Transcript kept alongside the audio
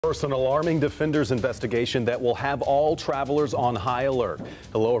First, an alarming Defenders investigation that will have all travelers on high alert.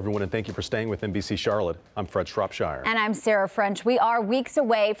 Hello, everyone, and thank you for staying with NBC Charlotte. I'm Fred Shropshire. And I'm Sarah French. We are weeks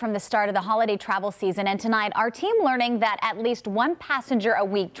away from the start of the holiday travel season, and tonight our team learning that at least one passenger a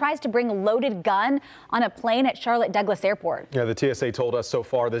week tries to bring a loaded gun on a plane at Charlotte-Dougals Airport. Yeah, the TSA told us so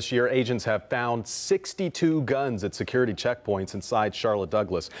far this year agents have found 62 guns at security checkpoints inside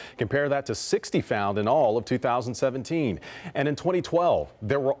Charlotte-Dougals. Compare that to 60 found in all of 2017. And in 2012,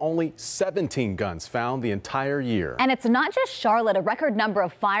 there were only 17 guns found the entire year. And it's not just Charlotte. A record number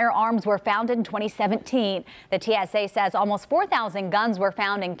of firearms were found in 2017. The TSA says almost 4,000 guns were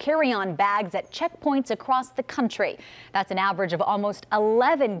found in carry-on bags at checkpoints across the country. That's an average of almost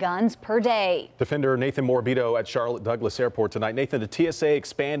 11 guns per day. Defender Nathan Morabito at Charlotte-Dougals Airport tonight. Nathan, the TSA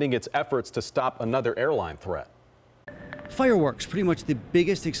expanding its efforts to stop another airline threat. Fireworks, pretty much the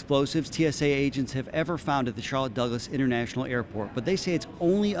biggest explosives TSA agents have ever found at the Charlotte-Dougals International Airport, but they say it's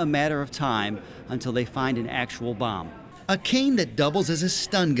only a matter of time until they find an actual bomb. A cane that doubles as a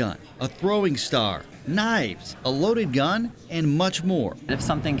stun gun, a throwing star, knives, a loaded gun, and much more. If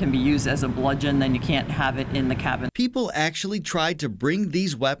something can be used as a bludgeon, then you can't have it in the cabin. People actually tried to bring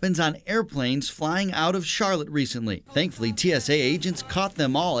these weapons on airplanes flying out of Charlotte recently. Thankfully, TSA agents caught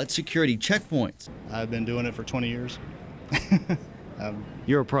them all at security checkpoints. I've been doing it for 20 years.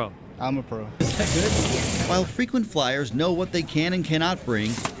 You're a pro. I'm a pro. Is that good? While frequent flyers know what they can and cannot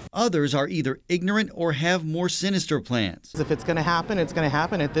bring, others are either ignorant or have more sinister plans. If it's going to happen, it's going to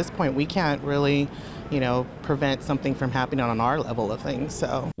happen. At this point, we can't really, prevent something from happening on our level of things.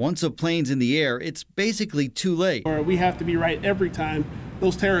 So once a plane's in the air, it's basically too late. Or we have to be right every time.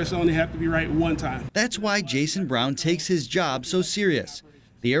 Those terrorists only have to be right one time. That's why Jason Brown takes his job so serious.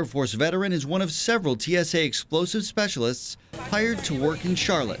 The Air Force veteran is one of several TSA explosive specialists hired to work in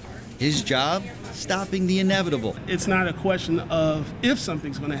Charlotte. His job, stopping the inevitable. It's not a question of if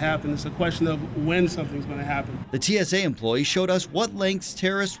something's going to happen, it's a question of when something's going to happen. The TSA employee showed us what lengths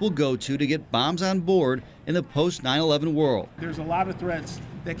terrorists will go to get bombs on board in the post-9/11 world. There's a lot of threats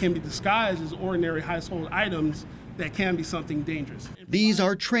that can be disguised as ordinary household items that can be something dangerous. These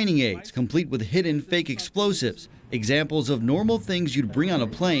are training aids, complete with hidden fake explosives, examples of normal things you'd bring on a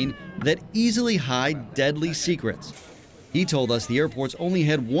plane that easily hide deadly secrets. He told us the airport's only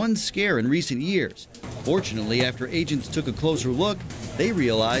had one scare in recent years. Fortunately, after agents took a closer look, they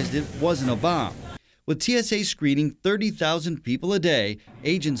realized it wasn't a bomb. With TSA screening 30,000 people a day,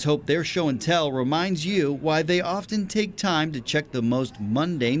 agents hope their show and tell reminds you why they often take time to check the most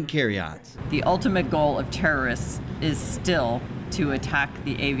mundane carry-ons. The ultimate goal of terrorists is still to attack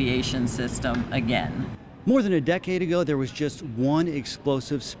the aviation system again. More than a decade ago, there was just one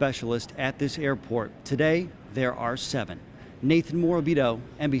explosive specialist at this airport. Today, there are 7. Nathan Morabito,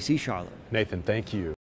 NBC Charlotte. Nathan, thank you.